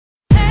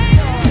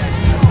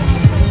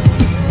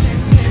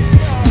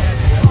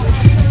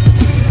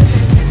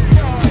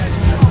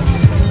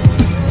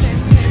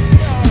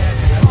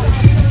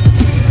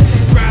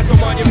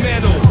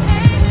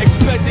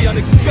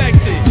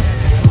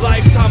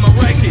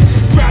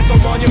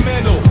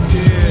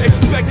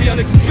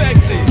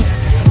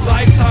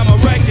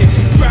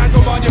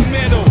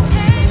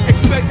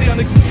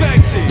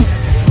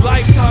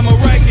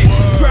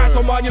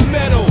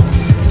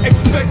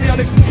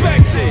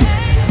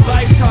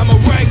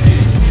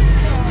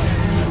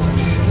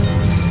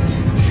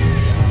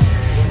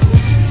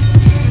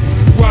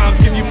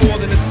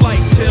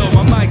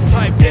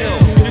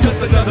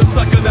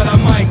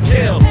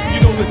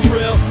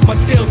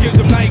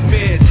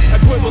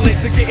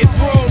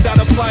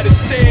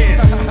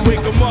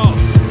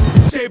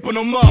taping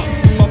them up.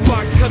 My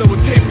box cutter will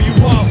taper you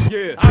up.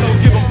 Yeah, I don't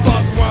give a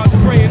fuck, rhyme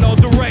spray in all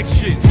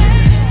directions.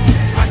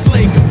 I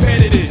slay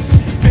competitors,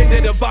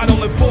 vendetta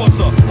vinyl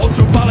enforcer,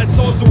 ultraviolet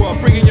sorcerer,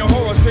 bringing your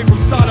horror straight from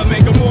Sodom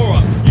and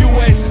Gomorrah.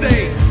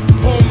 USA,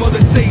 home of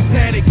the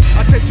satanic.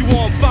 I set you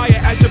on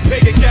fire at your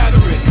pagan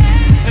gathering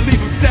and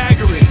leave them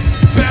staggering,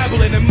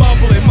 babbling and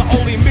mumbling. My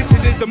only mission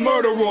is to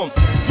murder them.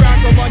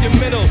 Drasar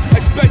Monumental,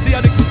 expect the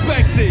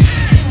unexpected.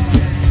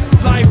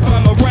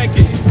 Lifetime of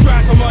wreckage,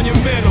 Drasar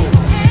Monumental,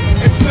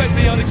 expect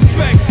the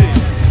unexpected.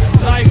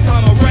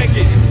 Lifetime of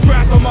wreckage,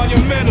 Drasar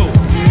Monumental,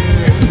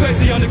 expect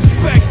the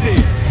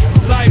unexpected.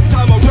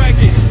 Lifetime of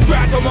wreckage,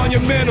 Drasar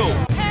Monumental,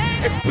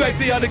 expect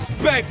the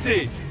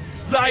unexpected.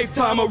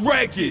 Lifetime of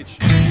wreckage.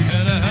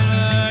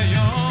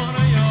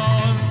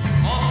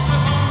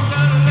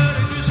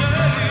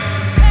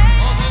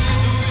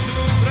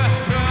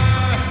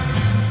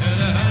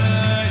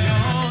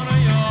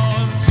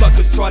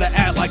 Suckers try to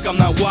act like I'm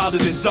not wilder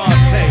than Dante.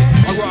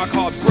 I rock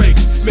hard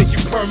breaks, make you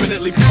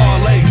permanently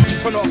parlay.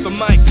 Turn off the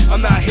mic,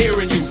 I'm not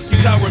hearing you. You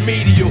sound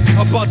remedial,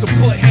 about to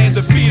put hands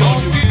and feet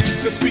on you.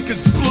 The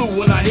speaker's blue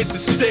when I hit the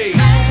stage.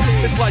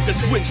 It's like a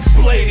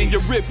switchblade in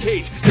your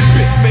ribcage. The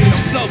bitch made,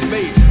 I'm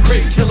self-made.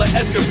 Crate killer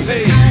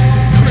escapades,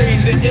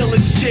 creating the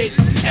illest shit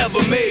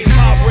ever made.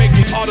 Top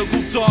ranking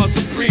article jaws,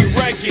 supreme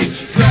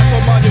wreckage.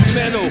 Drasar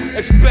Monumental,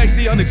 expect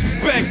the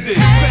unexpected.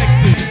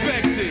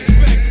 Expected.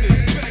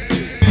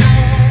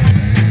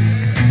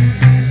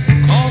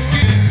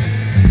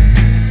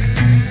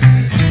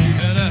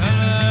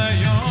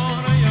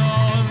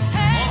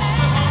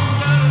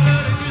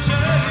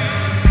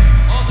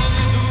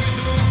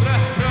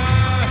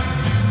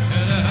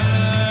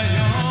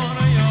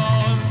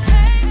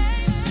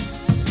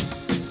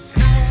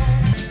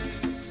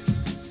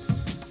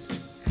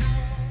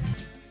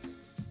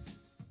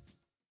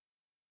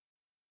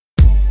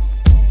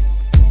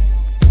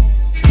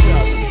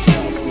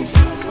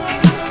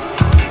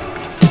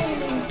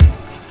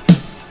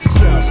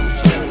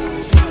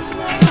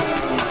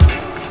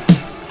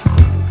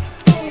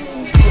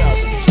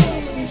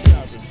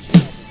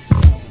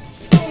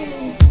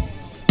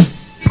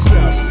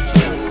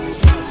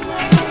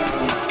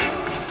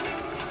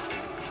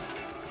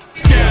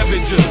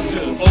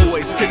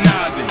 Always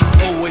conniving,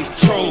 always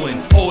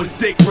trolling, always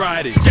dick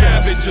riding.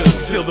 Scavenger,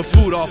 steal the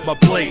food off my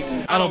plate.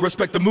 I don't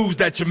respect the moves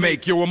that you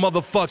make, you're a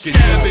motherfucking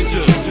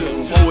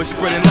scavenger. Always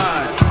spreading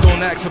lies,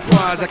 don't act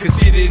surprised, I can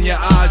see it in your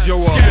eyes, you're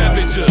a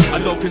scavenger. I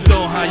don't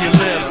condone how you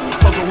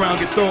live, fuck around,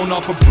 get thrown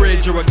off a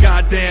bridge, you're a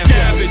goddamn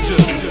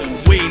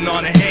scavenger. Waiting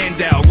on a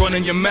handout,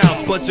 running your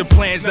mouth, but your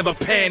plans never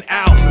pan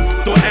out.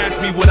 Don't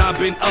ask me what I've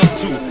been up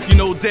to, you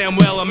know damn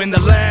well I'm in the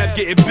lab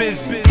getting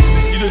busy.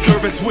 You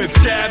deserve a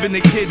swift jab in the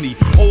kidney,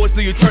 always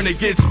knew you turn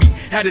against me.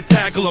 Had to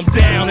tackle him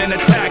down and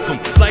attack him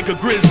like a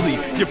grizzly.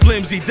 You're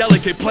flimsy,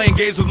 delicate, playing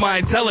games with my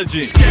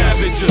intelligence.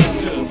 Scavenger,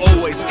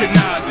 always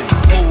conniving,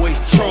 always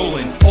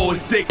trolling,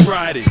 always dick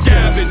riding.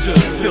 Scavenger,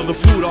 steal the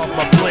food off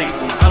my plate.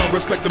 I don't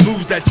respect the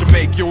moves that you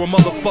make, you're a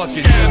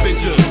motherfucking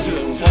scavenger.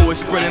 Always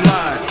spreading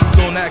lies,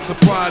 don't act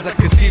surprised, I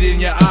can see it in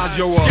your eyes,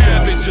 you're a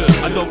scavenger.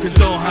 I don't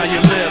condone how you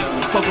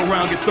live, fuck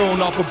around, get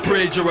thrown off a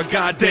bridge, you're a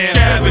goddamn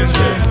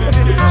scavenger.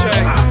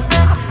 Check.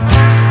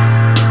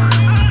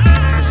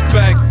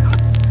 Respect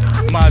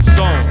my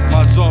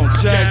zone,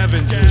 check,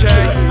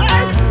 check.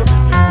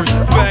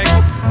 Respect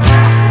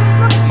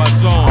my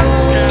zone,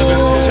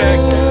 scavenger, check.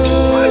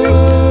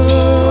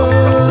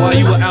 While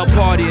you were out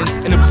partying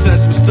and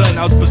obsessed with stunting,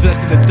 I was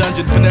possessed in a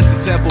dungeon, finessing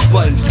sample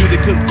buttons. Knew they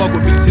couldn't fuck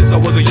with me since I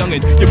was a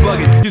youngin'. You're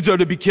bugging, you deserve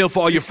to be killed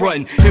for all your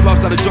frontin'.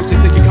 Hip-hop's not a joke, they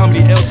take your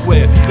comedy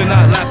elsewhere. They're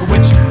not laughing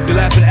with you, they're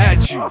laughing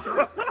at you.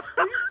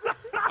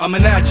 I'm a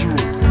natural,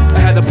 I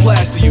had to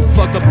plaster you.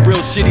 Fucked up and real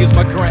shitty is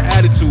my current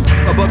attitude.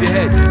 Above your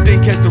head,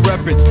 didn't catch the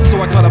reference, so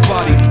I caught a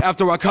body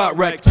after I caught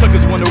wreck.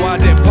 Suckers wonder why I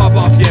didn't pop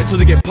off yet, till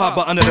they get popped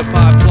by under the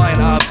 5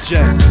 flying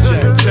objects.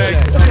 Check.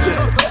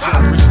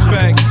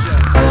 Respect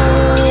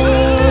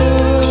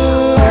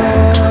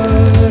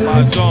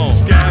my zone,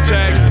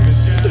 check.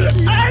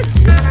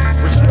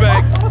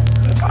 Respect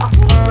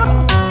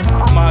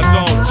my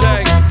zone,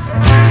 check.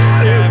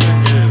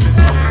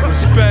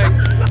 Respect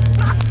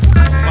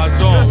my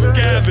zone.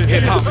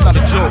 Hip-hop's not a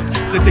joke,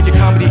 so take your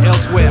comedy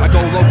elsewhere. I go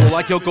local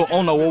like Yoko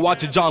Ono, or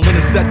watching John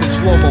Lennon's death in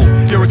slow-mo.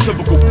 You're a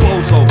typical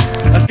bozo,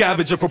 a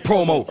scavenger for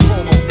promo.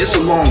 It's a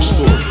long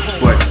story,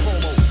 but,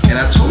 and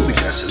I told the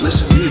guy, I said,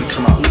 listen, we need to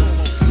come out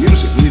with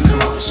music, we need to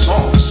come out with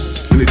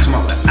songs, we need to come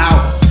out with an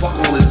album. Fuck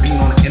all this being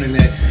on the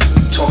internet,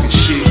 talking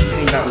shit,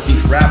 hanging out with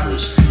these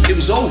rappers. It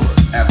was over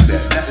after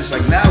that. It's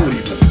like, now what are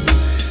you gonna do?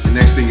 The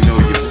next thing you know,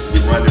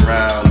 you're running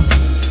around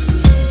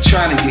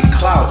trying to get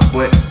clout,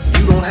 but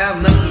you don't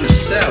have nothing to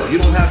sell. You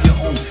don't have your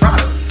own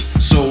product.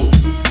 So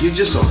you're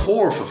just a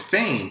whore for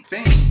fame.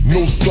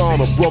 No sign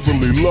of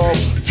brotherly love,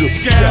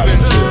 just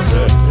scavengers.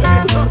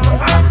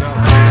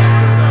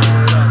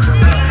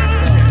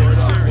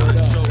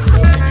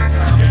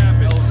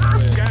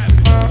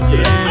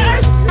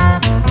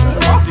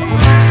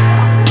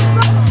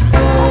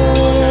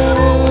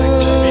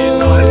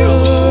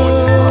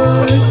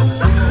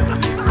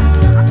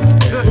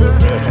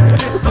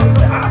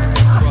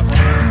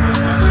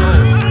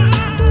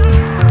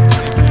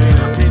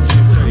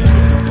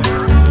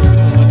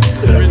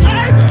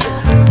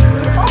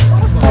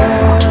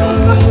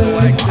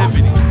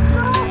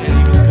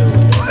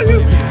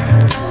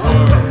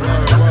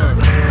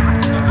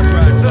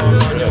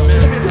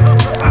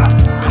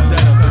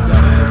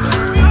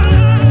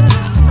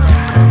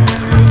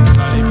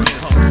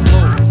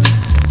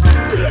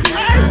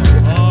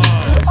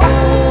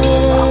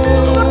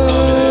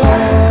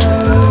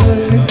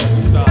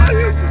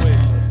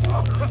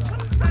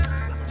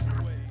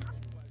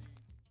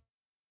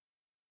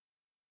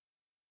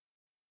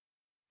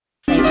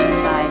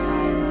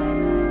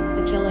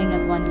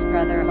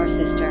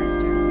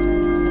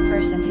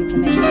 person who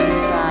commits this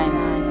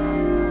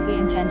crime. The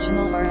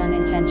intentional or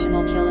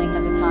unintentional killing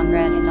of a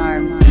comrade in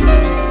arms.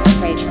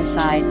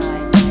 Fratricide.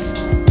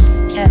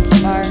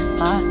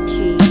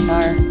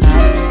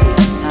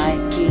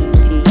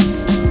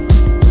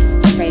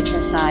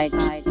 Fratricide. Fratricide.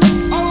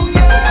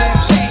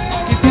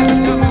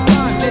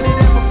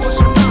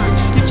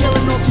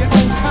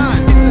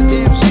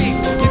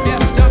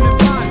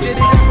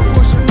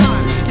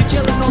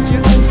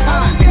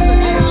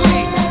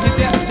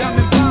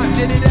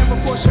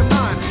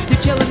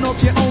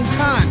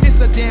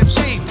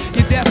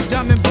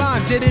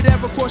 Did it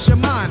ever cross your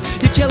mind?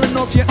 You're killing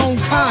off your own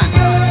kind.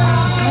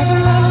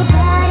 Doesn't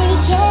anybody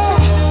care?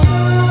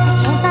 I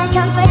can't find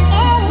comfort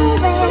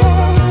anywhere.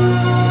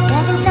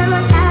 Doesn't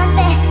someone out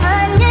there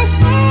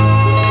understand?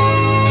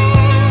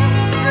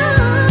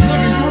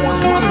 Nigga, you always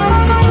wanted to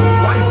put your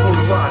wife on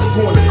the line,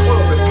 go in the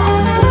club and pop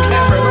me on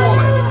camera and all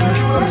that. You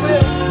get what I'm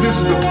saying? This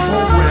is the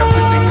program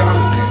that they got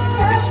us in.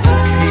 It's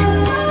okay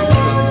for us to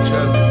kill each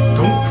other.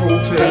 Don't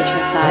protest.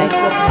 Fratricide.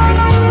 Don't fucking hit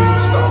the street,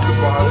 stop the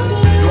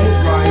violence. Don't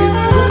riot.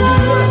 Don't do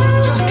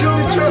nothing. Just kill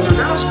each other.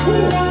 That's cool.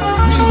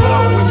 We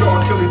love when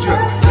y'all kill each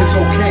other. It's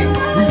okay.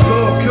 We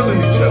love killing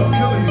each other.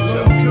 Killing each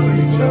other. Killing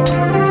each other.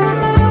 Killing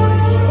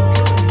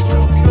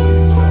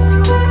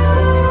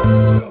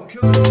each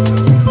other.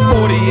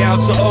 40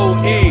 ounce of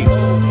OE,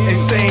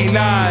 insane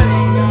eyes.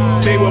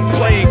 They were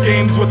playing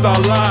games with our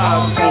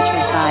lives.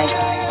 Fratricide.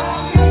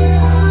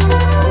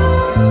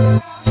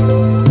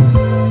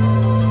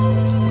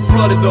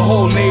 Flooded the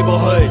whole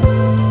neighborhood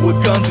with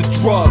guns and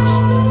drugs.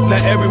 Now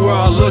everywhere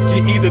I look,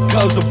 you're either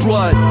cuz of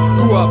blood.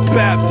 Grew up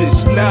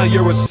Baptist, now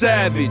you're a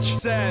savage.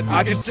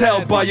 I can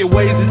tell by your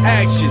ways and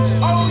actions.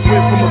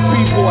 Went from a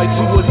B-boy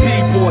to a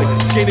D-boy,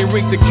 skating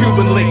rink to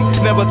Cuban link.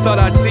 Never thought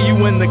I'd see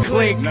you in the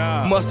clink.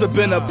 Must have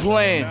been a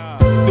plan.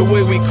 The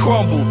way we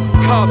crumble,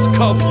 cops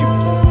cuff you.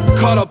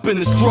 Caught up in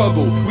the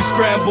struggle, we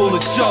scramble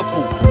and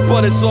shuffle.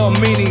 But it's all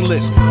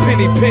meaningless,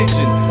 penny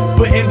pinching,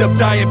 but end up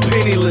dying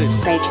penniless.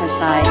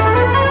 Fratricide.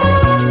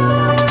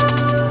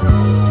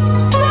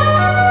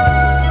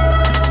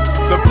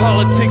 The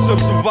politics of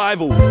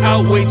survival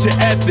outweigh your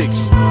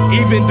ethics.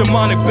 Even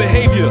demonic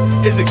behavior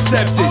is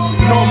accepted.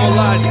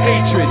 Normalized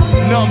hatred,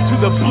 numb to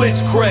the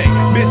blitzkrieg.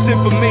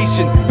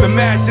 Misinformation, the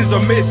masses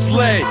are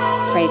misled.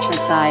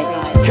 Fratricide.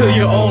 Kill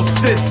your own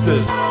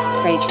sisters,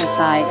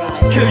 Fratricide.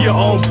 kill your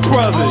own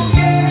brothers.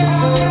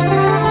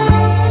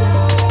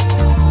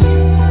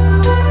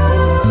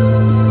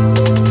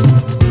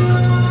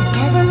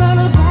 Doesn't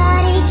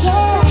anybody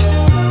care?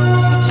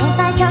 I can't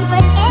find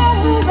comfort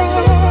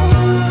anywhere.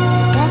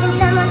 Doesn't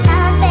someone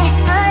out there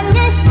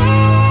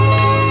understand?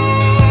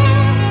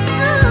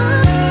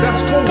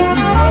 That's cool. We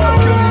love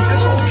killing.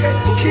 It's okay.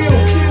 Kill.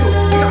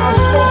 Nigga, I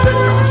smoke that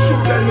guy,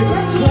 shoot that nigga.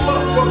 Pull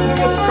up, fuck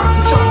nigga. Got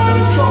the chop in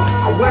the trunk.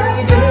 I whack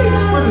nigga head,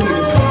 split a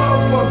nigga. Pull up,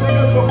 fuck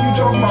nigga. Fuck you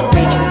talking about?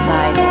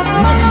 Fratricide.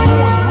 Nigga, you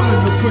always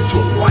willing to put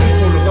your wife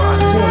on the line,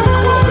 go in the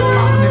club and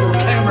pop a nigga on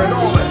camera and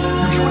all that.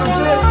 You get what I'm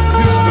saying?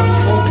 This is the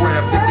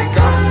program that they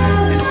got us in.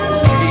 It's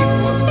okay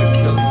for us to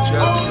kill each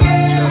other.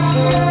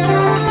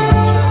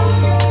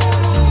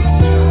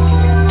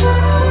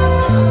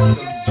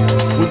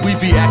 Would we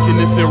be acting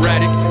this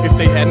erratic if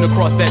they hadn't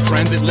across that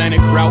transatlantic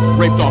route?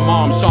 Raped our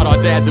moms, shot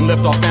our dads, and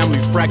left our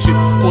families fractured.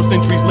 4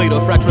 centuries later,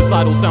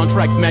 fratricidal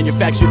soundtracks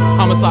manufactured.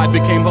 Homicide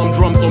became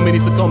humdrum, so many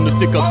succumb to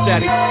stick up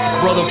static.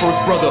 Brother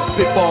first brother,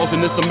 pitfalls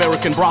in this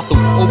American brothel.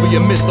 Over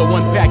your myths or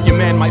unpack, your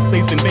man might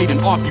space invade and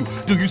off you.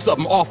 Do you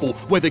something awful,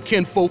 whether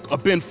kinfolk or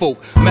benfolk.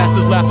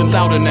 Masters laughing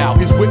louder now,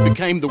 his wit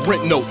became the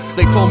rent note.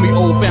 They told me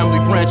old family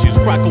branches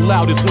crackle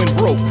loudest when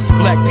broke.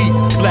 Black peace,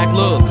 black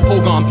love,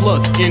 Hogan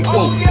plus, end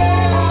quote.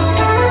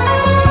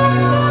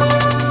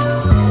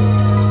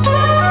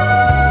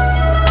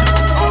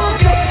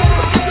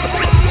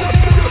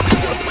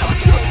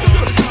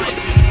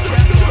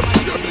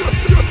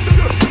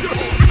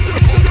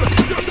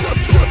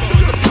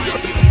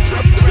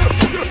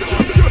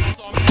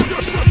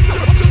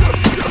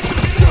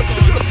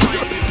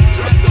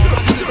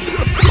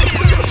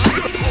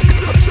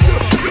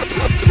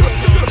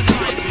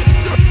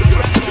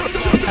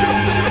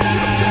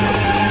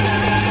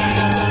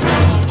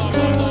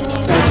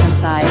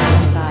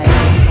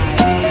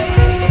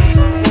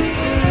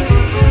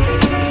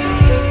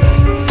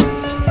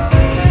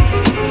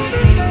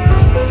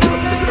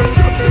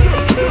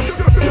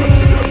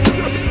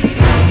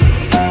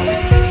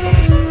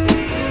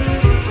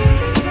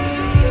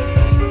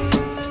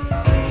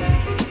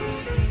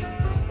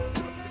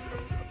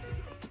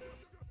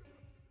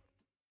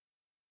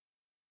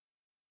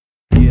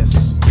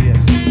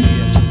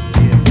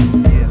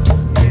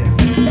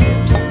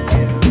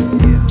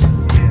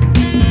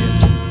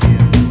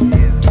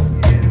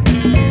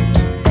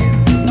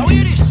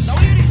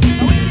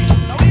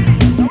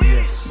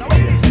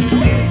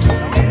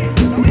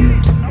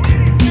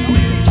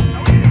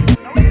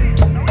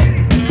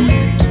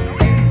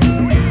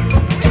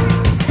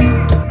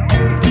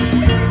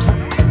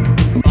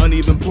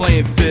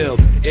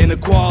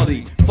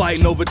 equality,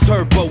 fighting over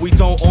turf, but we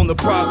don't own the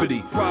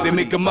property. They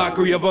make a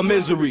mockery of our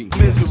misery.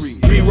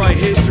 Rewrite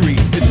history,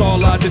 it's all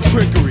lies and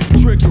trickery.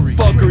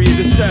 Fuckery and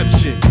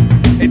deception.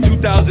 In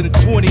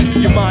 2020,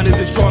 your mind is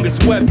the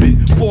strongest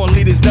weapon. Born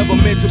leaders never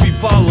meant to be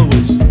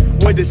followers.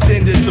 We're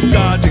descendants of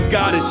gods and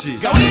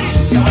goddesses.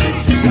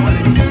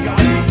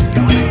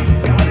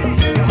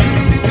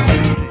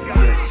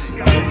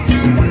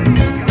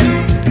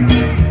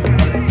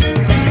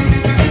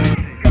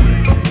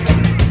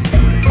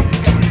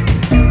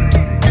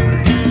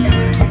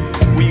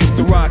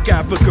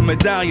 African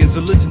medallions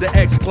and listen to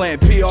X-Clan,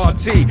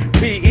 PRT,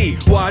 PE,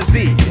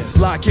 YZ.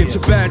 Lakim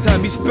Shabazz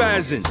had me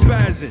spazzing.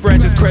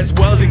 Francis Cress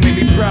Welsing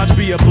made me proud to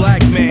be a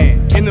black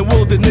man. In the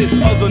wilderness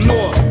of the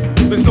north,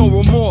 there's no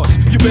remorse,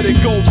 you better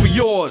go for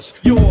yours.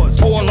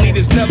 Born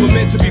leaders never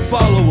meant to be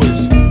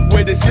followers.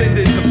 We're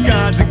descendants of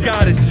gods and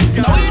goddesses.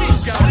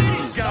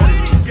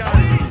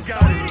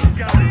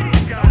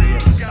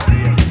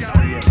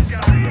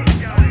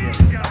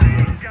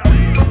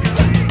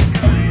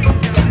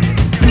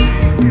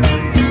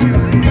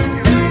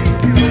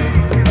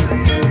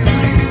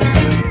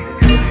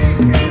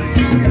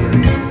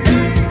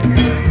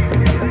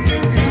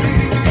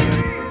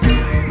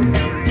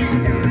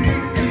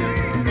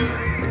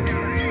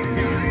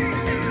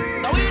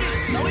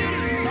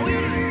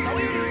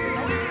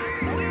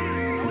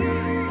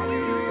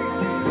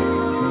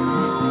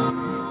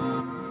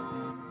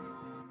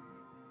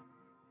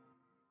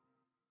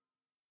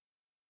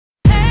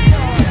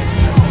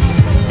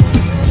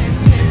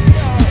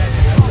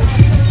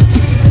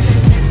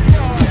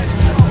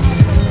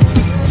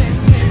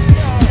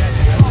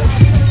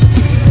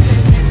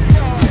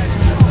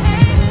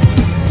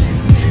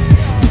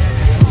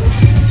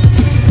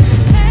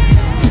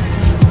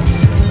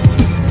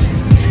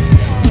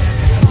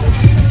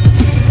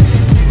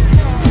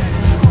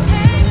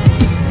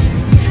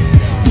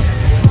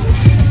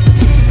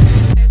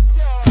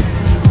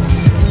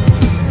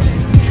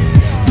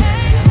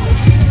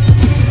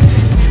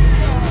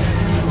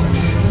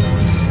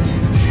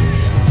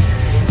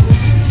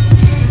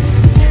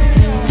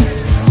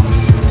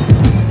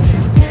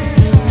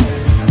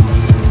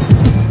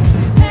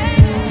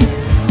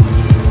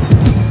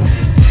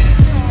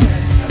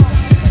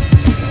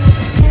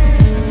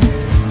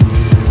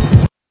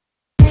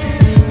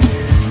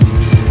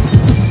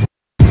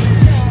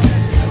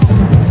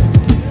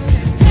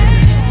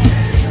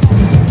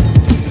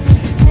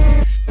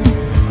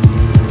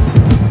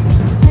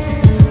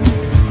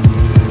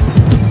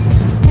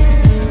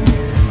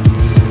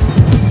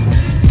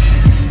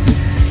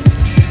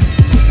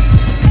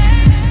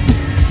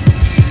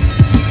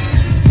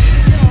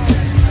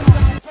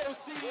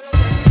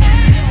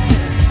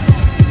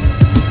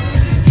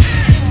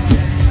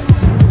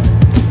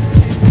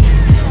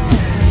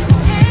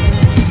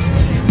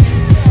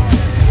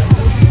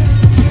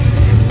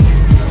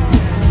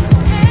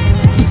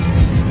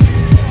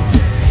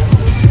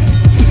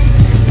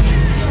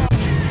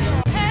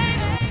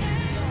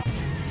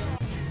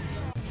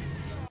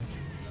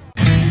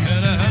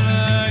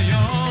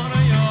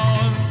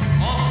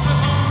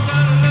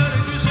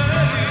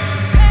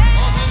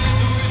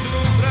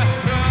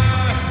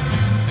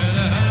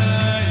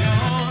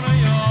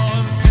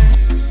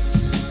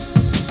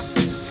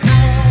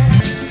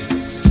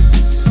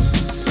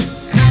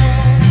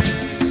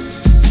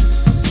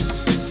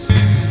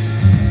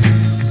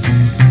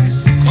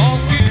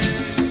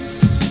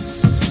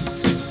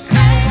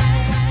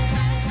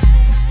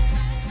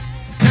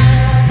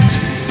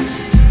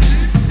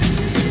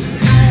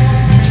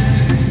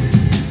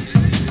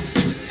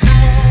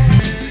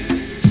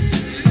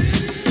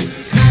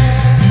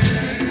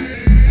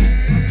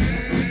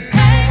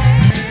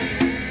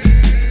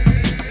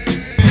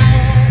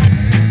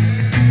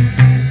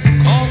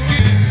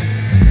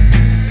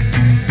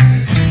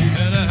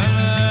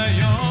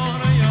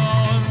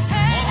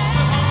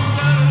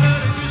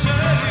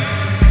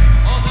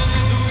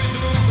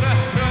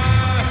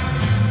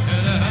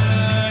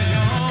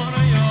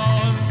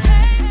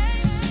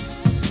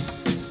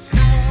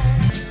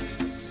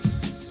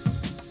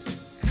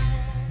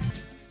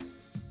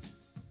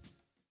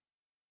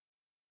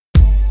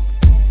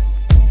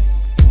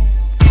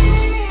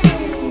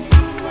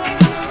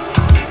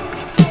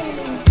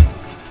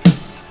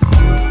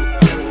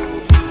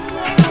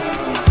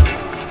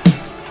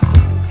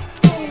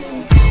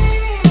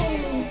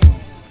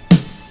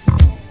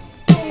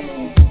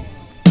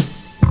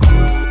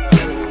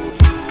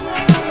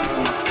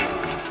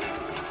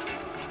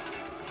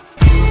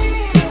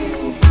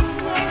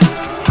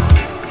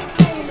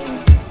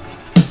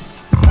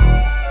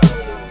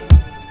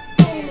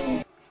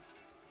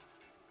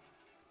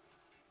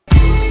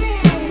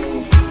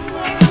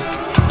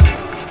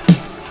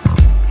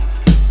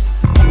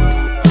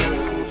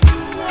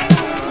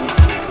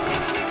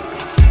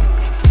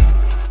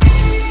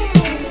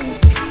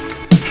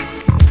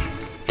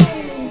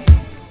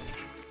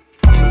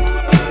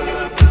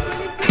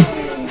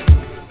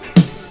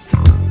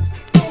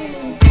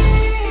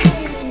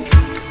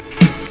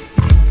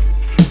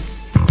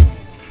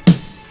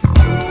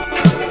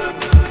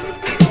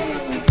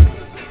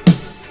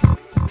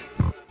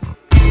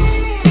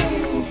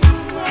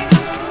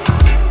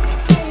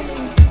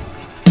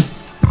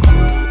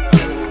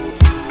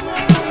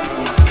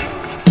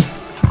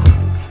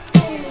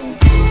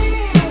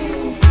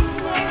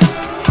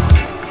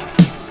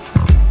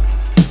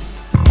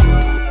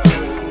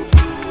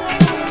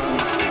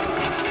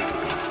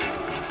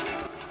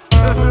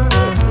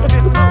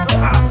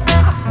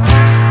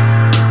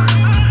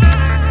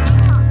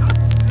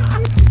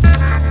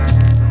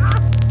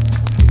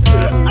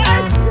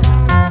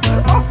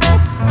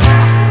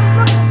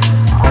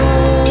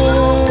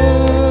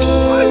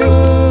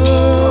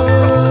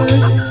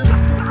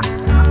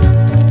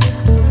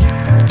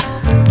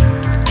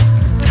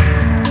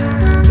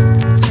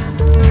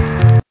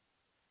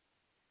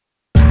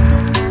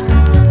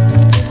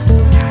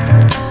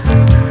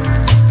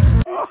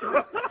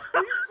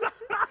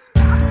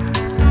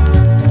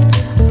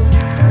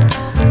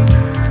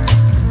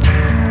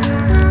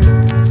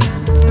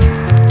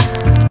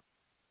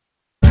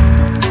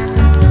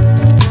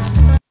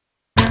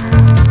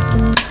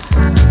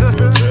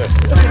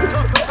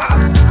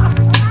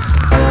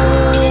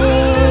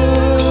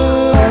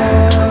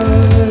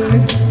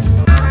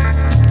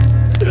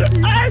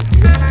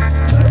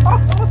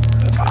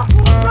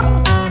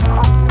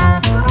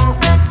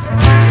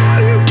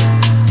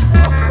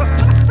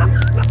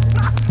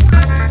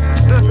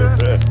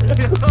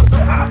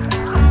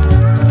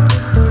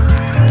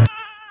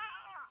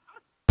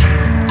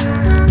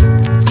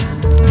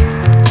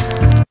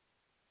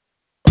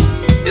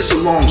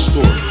 long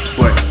story,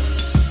 but,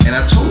 and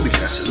I told the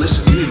guy, I said,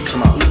 listen, we need to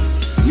come out with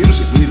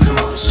music, we need to come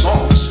out with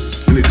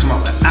songs, we need to come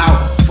out with an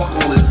album. Fuck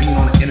all this being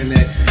on the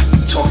internet,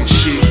 talking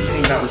shit,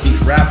 hanging out with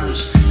these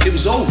rappers. It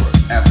was over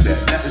after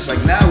that. It's like,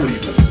 now what are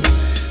you gonna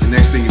do? The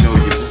next thing you know,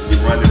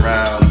 you're running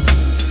around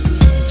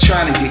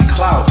trying to get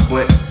clout,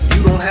 but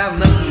you don't have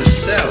nothing to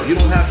sell. You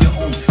don't have your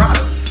own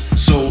product.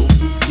 So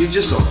you're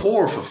just a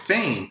whore for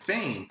fame.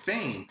 Fame.